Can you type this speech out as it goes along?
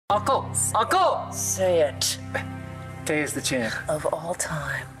Uncle! Uncle! Say it. Tay's the champ. Of all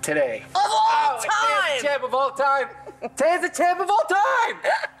time. Today. Of all time! Tay's the champ of all time! Tay's the champ of all time!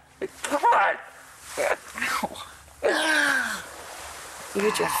 God! You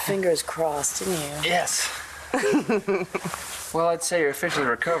get your fingers crossed, didn't you? Yes. Well, I'd say you're officially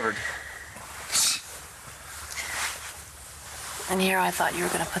recovered. And here I thought you were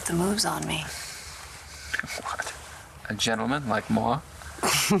going to put the moves on me. What? A gentleman like Moe?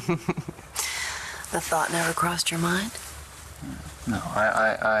 The thought never crossed your mind? No,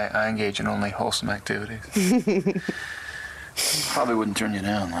 I engage in only wholesome activities. Probably wouldn't turn you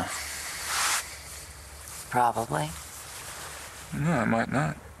down, though. Probably. No, I might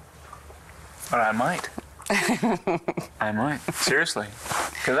not. Or I might. I might. Seriously.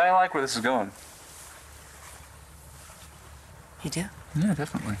 Because I like where this is going. You do? Yeah,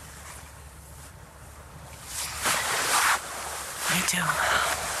 definitely. Me too.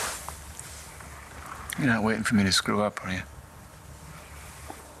 You're not waiting for me to screw up, are you?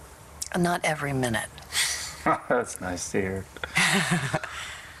 Not every minute. That's nice to hear.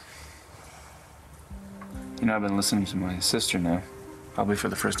 You know, I've been listening to my sister now. Probably for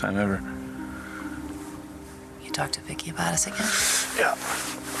the first time ever. You talked to Vicky about us again? Yeah.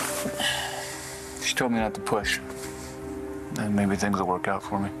 She told me not to push. And maybe things will work out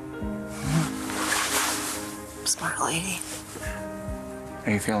for me. Smart lady.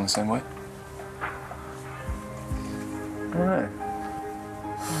 Are you feeling the same way? All right.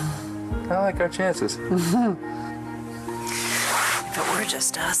 I like our chances. If it were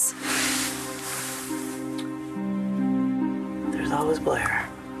just us. There's always Blair.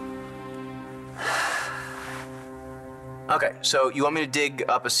 Okay, so you want me to dig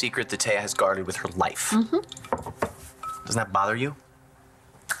up a secret that Taya has guarded with her life? Mm-hmm. Doesn't that bother you?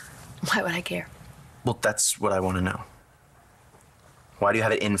 Why would I care? Well, that's what I want to know. Why do you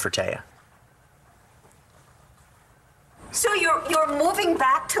have it in for Taya? So you're moving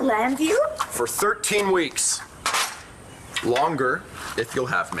back to Llanview? For 13 weeks. Longer, if you'll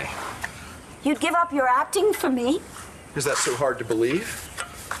have me. You'd give up your acting for me? Is that so hard to believe?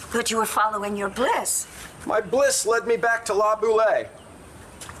 But you were following your bliss. My bliss led me back to Boulaie.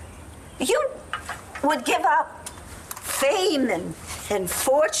 You would give up fame and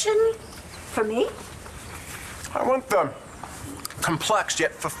fortune for me? I want the complex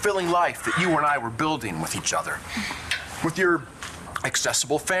yet fulfilling life that you and I were building with each other. With your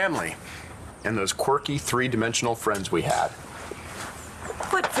accessible family and those quirky three-dimensional friends we had.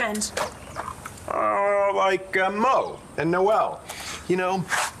 What friends? Like Moe and Noelle. You know,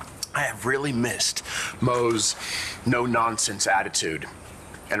 I have really missed Moe's no-nonsense attitude.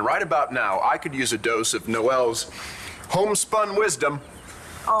 And right about now, I could use a dose of Noelle's homespun wisdom.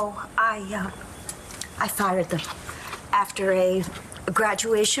 Oh, I fired them after a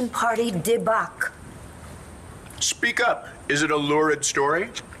graduation party debacle. Speak up. Is it a lurid story?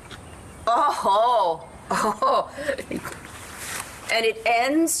 Oh. And it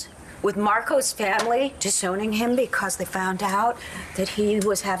ends with Marco's family disowning him because they found out that he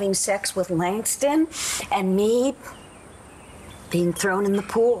was having sex with Langston and me being thrown in the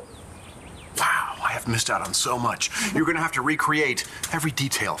pool. Wow, I have missed out on so much. You're gonna have to recreate every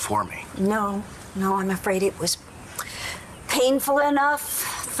detail for me. No, I'm afraid it was painful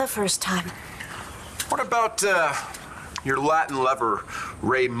enough the first time. What about your Latin lover,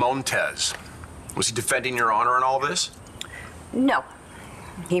 Ray Montez? Was he defending your honor in all this? No,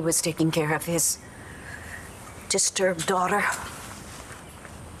 he was taking care of his disturbed daughter.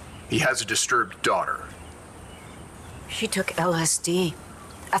 He has a disturbed daughter. She took LSD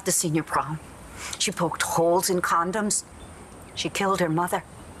at the senior prom. She poked holes in condoms. She killed her mother.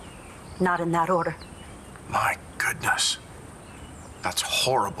 Not in that order. My goodness. That's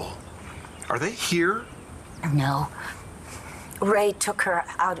horrible. Are they here? No. Ray took her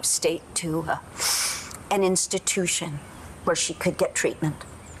out of state to an institution where she could get treatment.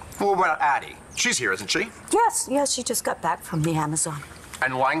 Well, what about Addie? She's here, isn't she? Yes, she just got back from the Amazon.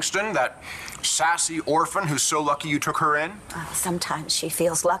 And Langston, that sassy orphan who's so lucky you took her in? Sometimes she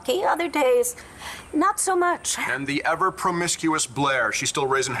feels lucky, other days, not so much. And the ever-promiscuous Blair, she's still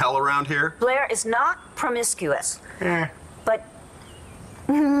raising hell around here? Blair is not promiscuous. But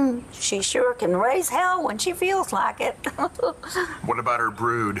she sure can raise hell when she feels like it. What about her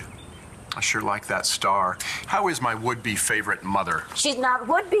brood? I sure like that Star. How is my would-be favorite mother? She's not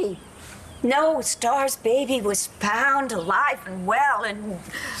would-be. No, Star's baby was found alive and well and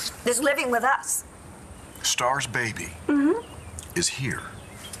is living with us. Star's baby is here.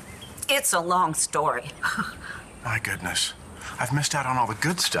 It's a long story. My goodness. I've missed out on all the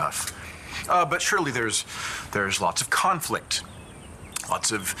good stuff. But surely there's lots of conflict.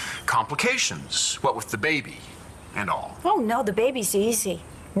 lots of complications. What with the baby and all. Oh, no, the baby's easy.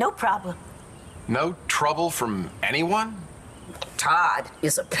 No problem. No trouble from anyone? Todd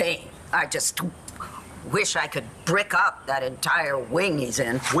is a pain. I just wish I could brick up that entire wing he's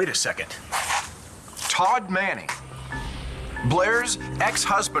in. Wait a second. Todd Manning, Blair's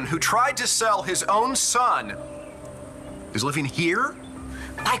ex-husband who tried to sell his own son, is living here?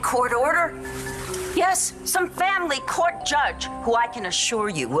 By court order? Yes, some family court judge, who I can assure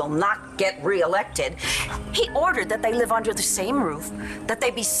you will not get reelected. He ordered that they live under the same roof, that they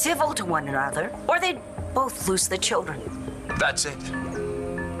be civil to one another, or they'd both lose the children. That's it.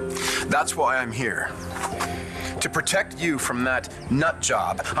 That's why I'm here. To protect you from that nut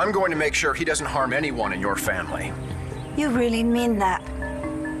job, I'm going to make sure he doesn't harm anyone in your family. You really mean that?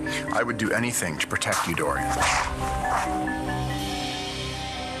 I would do anything to protect you, Dorian.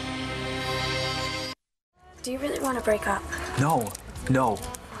 Do you really want to break up? No. Do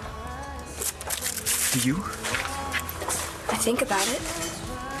you? I think about it.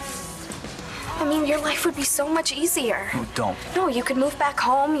 I mean, your life would be so much easier. No, don't. No, you could move back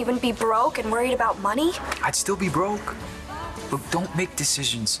home, you wouldn't be broke and worried about money. I'd still be broke. Look, don't make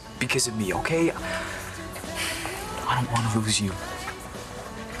decisions because of me, okay? I don't want to lose you.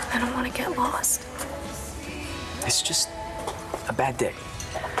 I don't want to get lost. It's just a bad day.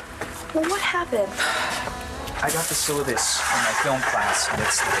 Well, what happened? I got the syllabus from my film class, and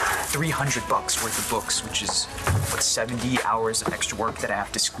it's like $300 worth of books, which is, 70 hours of extra work that I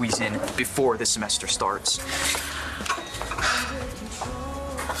have to squeeze in before the semester starts.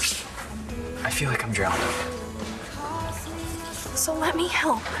 I feel like I'm drowning. So let me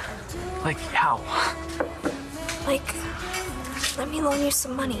help. Like, how? Like, let me loan you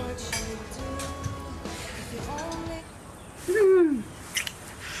some money.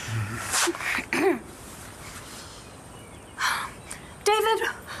 David,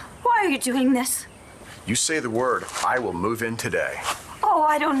 why are you doing this? You say the word, I will move in today. Oh,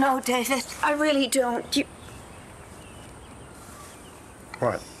 I don't know, David. I really don't.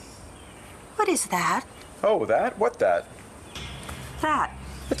 What? What is that? Oh, that? What that? That.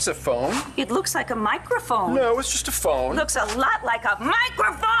 It's a phone. It looks like a microphone. No, it's just a phone. Looks a lot like a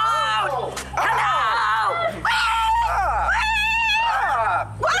microphone! Oh. Hello!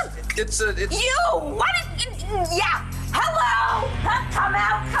 What? It's You! What is... Yeah! Hello! Come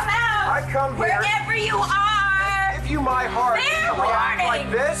out! I come here. Wherever you are! Give you my heart. Fair React like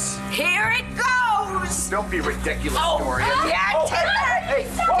warning. this? Here it goes! Don't be ridiculous, Dorian. Yeah, Oh, take that! hey,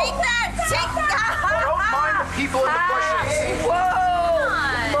 Take that! Take that! Don't mind the people in the bushes. Whoa!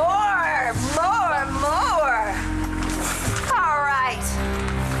 More! All right.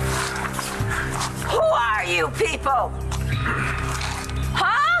 Who are you people?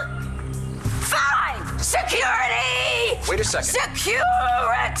 Huh? Fine! Security! Wait a second.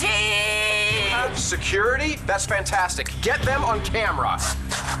 Security! Security? That's fantastic. Get them on camera.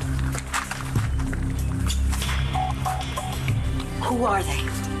 Who are they?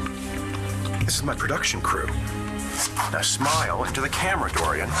 This is my production crew. Now smile into the camera,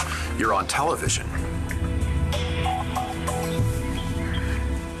 Dorian. You're on television.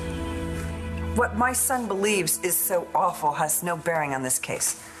 What my son believes is so awful has no bearing on this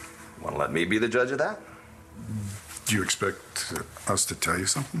case. Want to let me be the judge of that? Do you expect us to tell you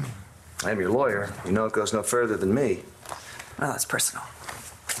something? I'm your lawyer. You know it goes no further than me. Well, that's personal.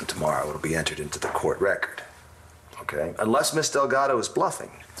 And tomorrow it'll be entered into the court record. Okay? Unless Miss Delgado is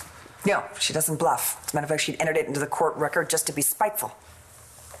bluffing. No, she doesn't bluff. As a matter of fact, she'd entered it into the court record just to be spiteful.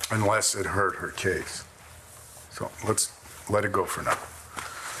 Unless it hurt her case. So let's let it go for now.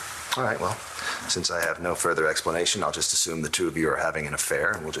 All right, well, since I have no further explanation, I'll just assume the two of you are having an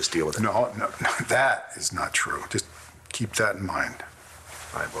affair and we'll just deal with it. No, that is not true. Just keep that in mind.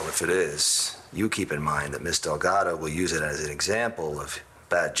 All right, well, if it is, you keep in mind that Miss Delgado will use it as an example of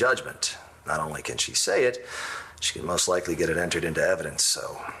bad judgment. Not only can she say it, she can most likely get it entered into evidence.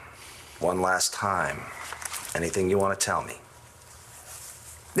 So, one last time, anything you want to tell me?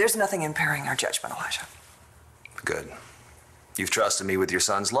 There's nothing impairing our judgment, Elijah. Good. You've trusted me with your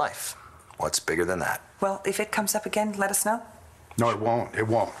son's life. What's bigger than that? Well, if it comes up again, let us know. No, it won't. It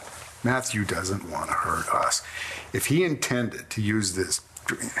won't. Matthew doesn't want to hurt us. If he intended to use this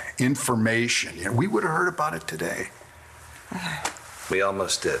information, we would have heard about it today. We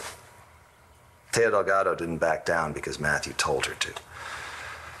almost did. Taya Delgado didn't back down because Matthew told her to.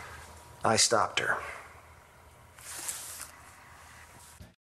 I stopped her.